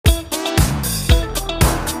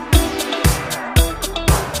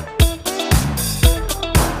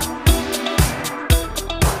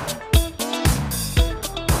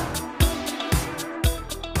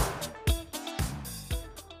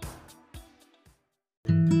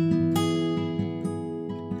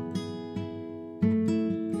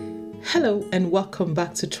Hello and welcome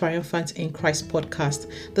back to Triumphant in Christ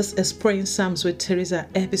podcast. This is Praying Psalms with Theresa,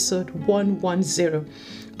 episode 110.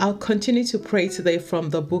 I'll continue to pray today from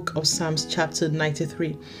the book of Psalms chapter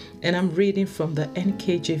 93, and I'm reading from the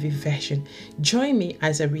NKJV version. Join me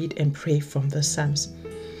as I read and pray from the Psalms.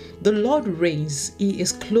 The Lord reigns, he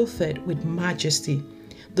is clothed with majesty.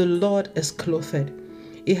 The Lord is clothed.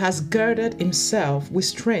 He has girded himself with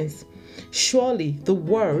strength. Surely the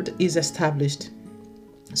world is established,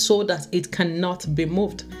 so that it cannot be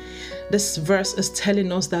moved. This verse is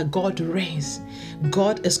telling us that God reigns.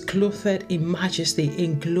 God is clothed in majesty,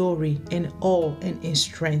 in glory, in awe, and in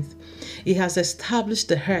strength. He has established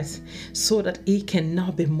the earth so that it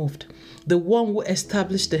cannot be moved. The one who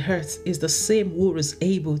established the earth is the same who is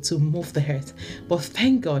able to move the earth. But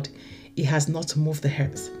thank God, he has not moved the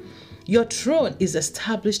earth. Your throne is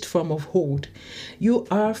established from of old. You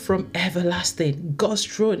are from everlasting. God's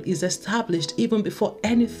throne is established even before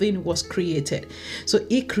anything was created. So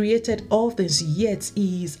he created all things, yet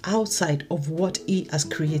he is outside of what he has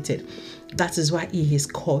created. That is why he is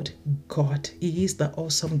called God. He is the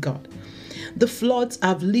awesome God. The floods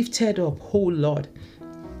have lifted up, O Lord.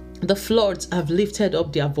 The floods have lifted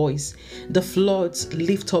up their voice. The floods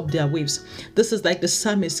lift up their waves. This is like the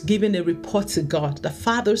psalmist giving a report to God. The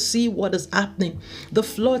Father, see what is happening. The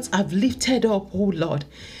floods have lifted up, O Lord.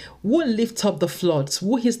 Who lifts up the floods?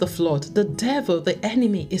 Who is the flood? The devil, the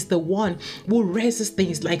enemy, is the one who raises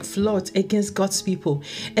things like floods against God's people.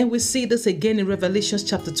 And we see this again in Revelation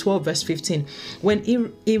chapter 12, verse 15, when he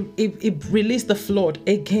released the flood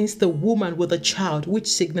against the woman with a child, which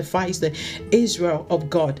signifies the Israel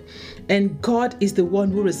of God. And God is the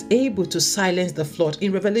one who is able to silence the flood.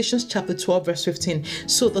 In Revelation chapter 12, verse 15,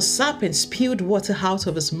 so the serpent spewed water out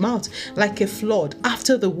of his mouth like a flood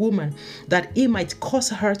after the woman, that he might cause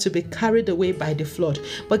her to be carried away by the flood.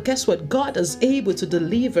 But guess what? God is able to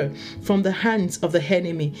deliver from the hands of the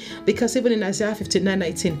enemy. Because even in Isaiah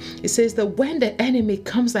 59:19, it says that when the enemy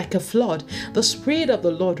comes like a flood, the Spirit of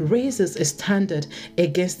the Lord raises a standard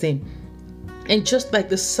against him. And just like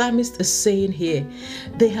the psalmist is saying here,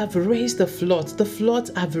 they have raised the floods. The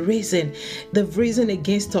floods have risen. They've risen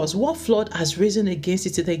against us. What flood has risen against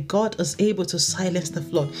it today? God is able to silence the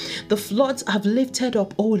flood. The floods have lifted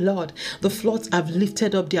up, oh Lord. The floods have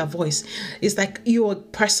lifted up their voice. It's like you are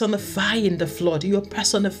personifying the flood. You are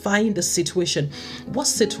personifying the situation. What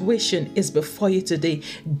situation is before you today?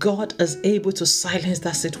 God is able to silence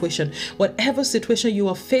that situation. Whatever situation you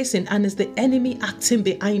are facing, and is the enemy acting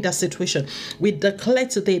behind that situation, we declare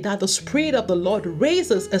today that the Spirit of the Lord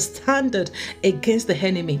raises a standard against the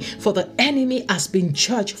enemy, for the enemy has been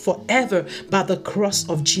judged forever by the cross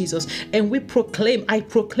of Jesus. And I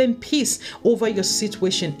proclaim peace over your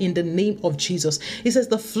situation in the name of Jesus. He says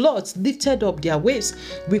the floods lifted up their waves.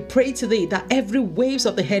 We pray today that every waves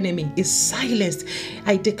of the enemy is silenced.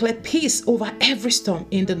 I declare peace over every storm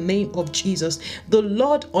in the name of Jesus. The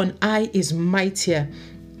Lord on high is mightier.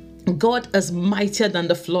 God is mightier than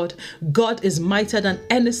the flood. God is mightier than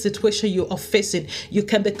any situation you are facing. You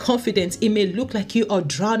can be confident. It may look like you are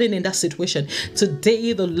drowning in that situation.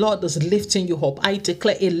 Today, the Lord is lifting you up. I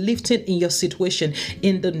declare a lifting in your situation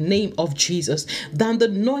in the name of Jesus. Than the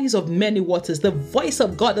noise of many waters, the voice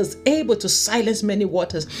of God is able to silence many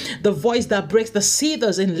waters. The voice that breaks the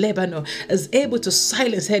cedars in Lebanon is able to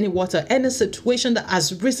silence any water. Any situation that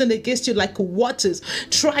has risen against you like waters,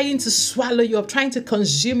 trying to swallow you up, trying to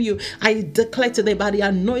consume you, I declare today by the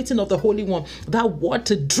anointing of the Holy One, that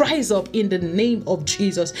water dries up in the name of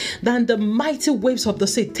Jesus. Than the mighty waves of the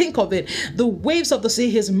sea. Think of it. The waves of the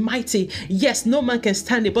sea is mighty. Yes, no man can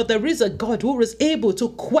stand it, but there is a God who is able to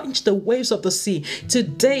quench the waves of the sea.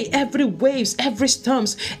 Today, every waves, every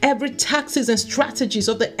storms, every tactics and strategies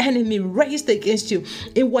of the enemy raised against you,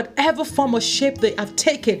 in whatever form or shape they have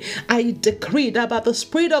taken, I decree that by the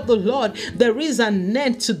Spirit of the Lord, there is an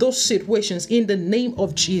end to those situations in the name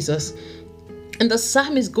of Jesus. And the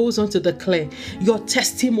psalmist goes on to declare, your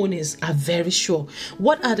testimonies are very sure.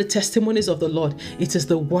 What are the testimonies of the Lord? It is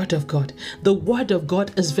the word of God. The word of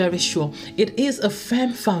God is very sure. It is a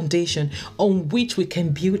firm foundation on which we can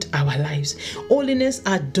build our lives. Holiness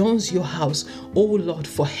adorns your house, O Lord,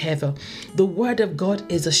 forever. The word of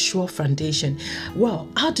God is a sure foundation. Well,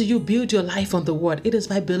 how do you build your life on the word? It is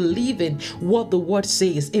by believing what the word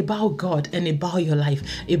says about God and about your life,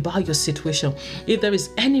 about your situation. If there is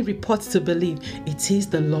any report to believe, It is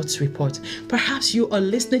the Lord's report. Perhaps you are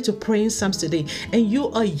listening to Praying Psalms today and you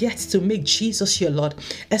are yet to make Jesus your Lord.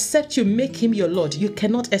 Except you make him your Lord, you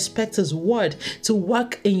cannot expect his word to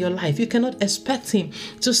work in your life. You cannot expect him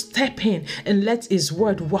to step in and let his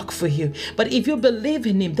word work for you. But if you believe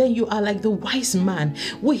in him, then you are like the wise man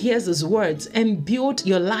who hears his words and build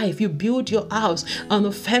your life. You build your house on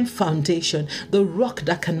a firm foundation, the rock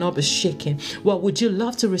that cannot be shaken. Well, would you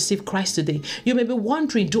love to receive Christ today? You may be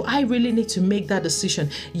wondering, do I really need to make that decision?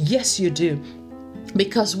 Yes, you do.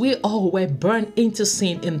 Because we all were born into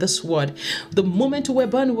sin in this world. The moment we were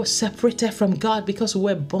born, we were separated from God because we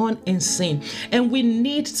were born in sin. And we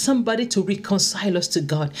need somebody to reconcile us to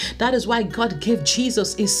God. That is why God gave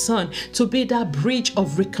Jesus, his son, to be that bridge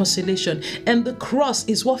of reconciliation. And the cross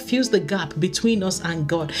is what fills the gap between us and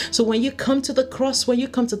God. So when you come to the cross, when you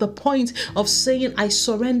come to the point of saying, I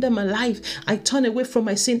surrender my life, I turn away from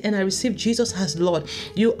my sin and I receive Jesus as Lord,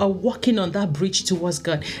 you are walking on that bridge towards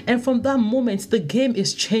God. And from that moment, the game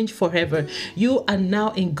is changed forever. You are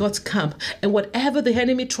now in God's camp, and whatever the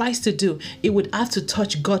enemy tries to do, it would have to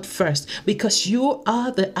touch God first, because you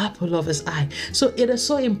are the apple of his eye. So it is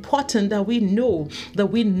so important that we know that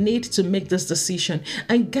we need to make this decision.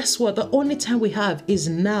 And guess what? The only time we have is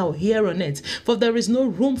now, here on it. For there is no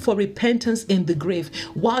room for repentance in the grave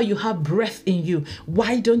while you have breath in you.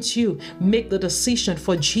 Why don't you make the decision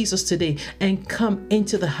for Jesus today and come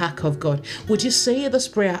into the ark of God? Would you say this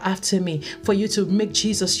prayer after me for you to make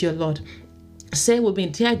Jesus your Lord? Say with me,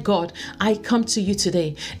 dear God, I come to you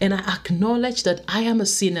today and I acknowledge that I am a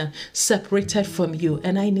sinner separated from you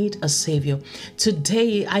and I need a savior.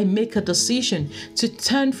 Today, I make a decision to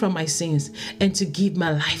turn from my sins and to give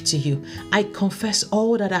my life to you. I confess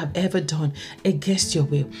all that I've ever done against your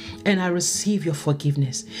will and I receive your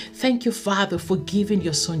forgiveness. Thank you, Father, for giving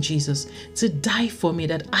your son Jesus to die for me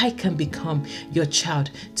that I can become your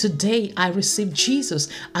child. Today, I receive Jesus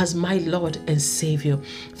as my Lord and Savior.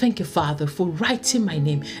 Thank you, Father, for writing my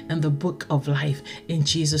name in the book of life. In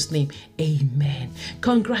Jesus' name, amen.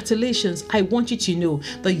 Congratulations. I want you to know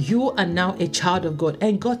that you are now a child of God,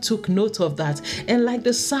 and God took note of that. And like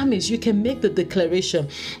the psalmist, you can make the declaration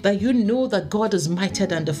that you know that God is mightier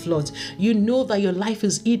than the floods. You know that your life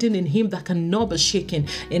is hidden in him that cannot be shaken,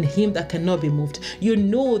 in him that cannot be moved. You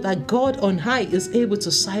know that God on high is able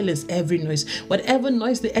to silence every noise. Whatever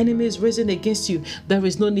noise the enemy is raising against you, there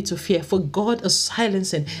is no need to fear, for God is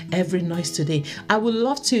silencing every noise today. I would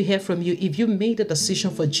love to hear from you. If you made a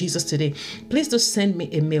decision for Jesus today, please just send me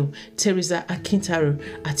a mail,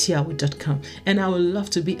 Theresa@yahoo.com, and I would love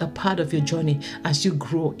to be a part of your journey as you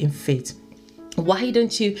grow in faith. Why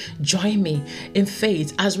don't you join me in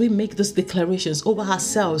faith as we make these declarations over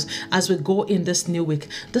ourselves as we go in this new week?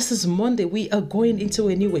 This is Monday. We are going into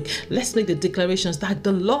a new week. Let's make the declarations that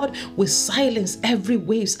the Lord will silence every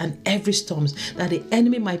waves and every storms that the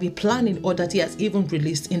enemy might be planning or that he has even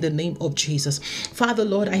released in the name of Jesus. Father,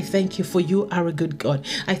 Lord, I thank you for you are a good God.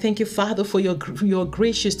 I thank you, Father, for your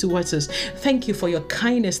gracious towards us. Thank you for your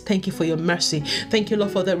kindness. Thank you for your mercy. Thank you,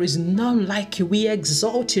 Lord, for there is none like you. We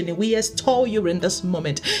exalt you and we extol you in this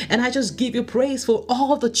moment, and I just give you praise for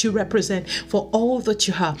all that you represent, for all that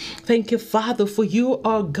you have. Thank you, Father, for you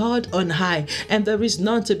are God on high and there is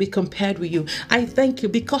none to be compared with you. I thank you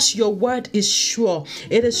because your word is sure.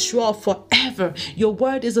 It is sure forever. Your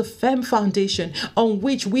word is a firm foundation on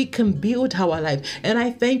which we can build our life, and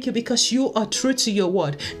I thank you because you are true to your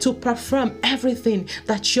word to perform everything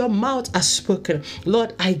that your mouth has spoken.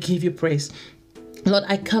 Lord, I give you praise. Lord,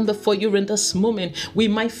 I come before you in this moment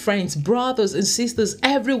with my friends, brothers and sisters,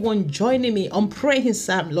 everyone joining me on Praying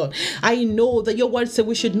Psalm, Lord. I know that your word said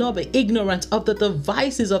we should not be ignorant of the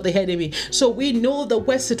devices of the enemy. So we know that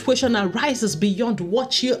where situation arises beyond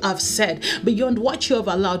what you have said, beyond what you have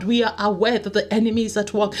allowed, we are aware that the enemy is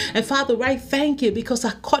at work. And Father, I thank you because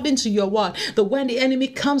according to your word, that when the enemy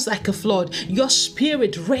comes like a flood, your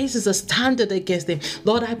spirit raises a standard against him.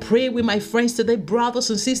 Lord, I pray with my friends today,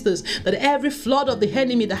 brothers and sisters, that every flood of the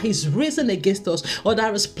enemy that is risen against us or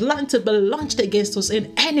that is planted but launched against us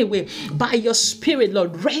in any way, by your spirit,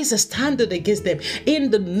 Lord, raise a standard against them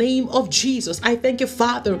in the name of Jesus. I thank you,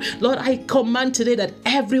 Father. Lord, I command today that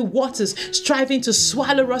every waters striving to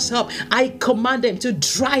swallow us up, I command them to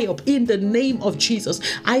dry up in the name of Jesus.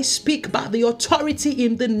 I speak by the authority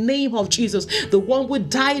in the name of Jesus, the one who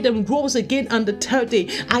died and rose again on the third day.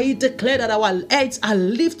 I declare that our heads are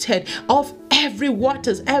lifted off every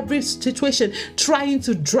waters, every situation trying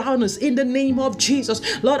to drown us in the name of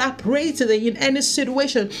Jesus. Lord, I pray today in any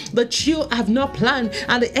situation that you have not planned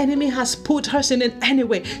and the enemy has put us in any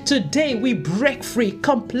way, today we break free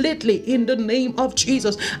completely in the name of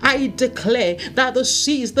Jesus. I declare that the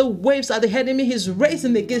seas, the waves that the enemy is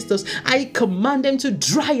raising against us, I command them to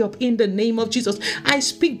dry up in the name of Jesus. I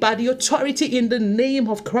speak by the authority in the name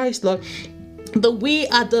of Christ, Lord, that we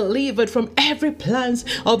are delivered from every plans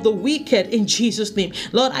of the wicked in Jesus' name.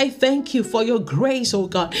 Lord, I thank you for your grace, oh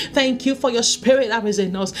God. Thank you for your spirit that is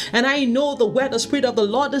in us. And I know that where the spirit of the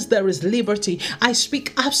Lord is, there is liberty. I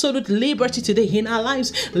speak absolute liberty today in our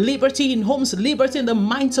lives, liberty in homes, liberty in the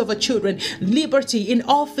minds of our children, liberty in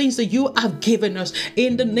all things that you have given us.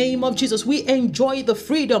 In the name of Jesus, we enjoy the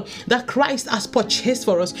freedom that Christ has purchased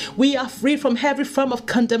for us. We are free from every form of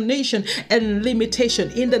condemnation and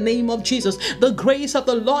limitation in the name of Jesus. The grace of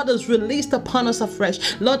the Lord is released upon us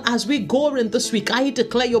afresh. Lord, as we go in this week, I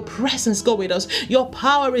declare your presence go with us. Your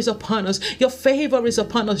power is upon us. Your favor is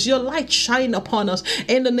upon us. Your light shine upon us.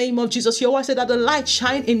 In the name of Jesus, your word said that the light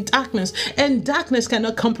shine in darkness and darkness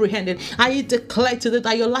cannot comprehend it. I declare today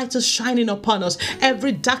that your light is shining upon us.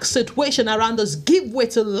 Every dark situation around us, give way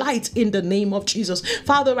to light in the name of Jesus.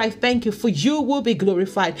 Father, I thank you, for you will be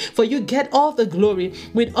glorified, for you get all the glory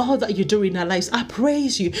with all that you do in our lives. I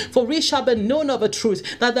praise you, for we shall be known of a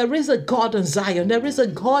truth that there is a God in Zion. There is a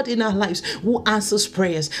God in our lives who answers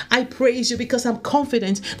prayers. I praise you because I'm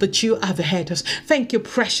confident that you have heard us. Thank you,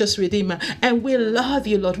 precious Redeemer. And we love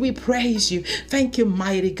you, Lord. We praise you. Thank you,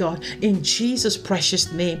 mighty God. In Jesus'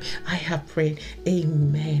 precious name, I have prayed.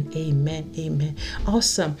 Amen. Amen. Amen.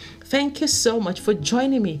 Awesome. Thank you so much for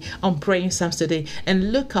joining me on Praying Psalms today,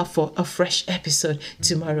 and look out for a fresh episode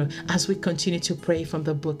tomorrow as we continue to pray from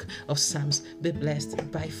the book of Psalms. Be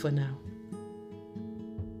blessed. Bye for now.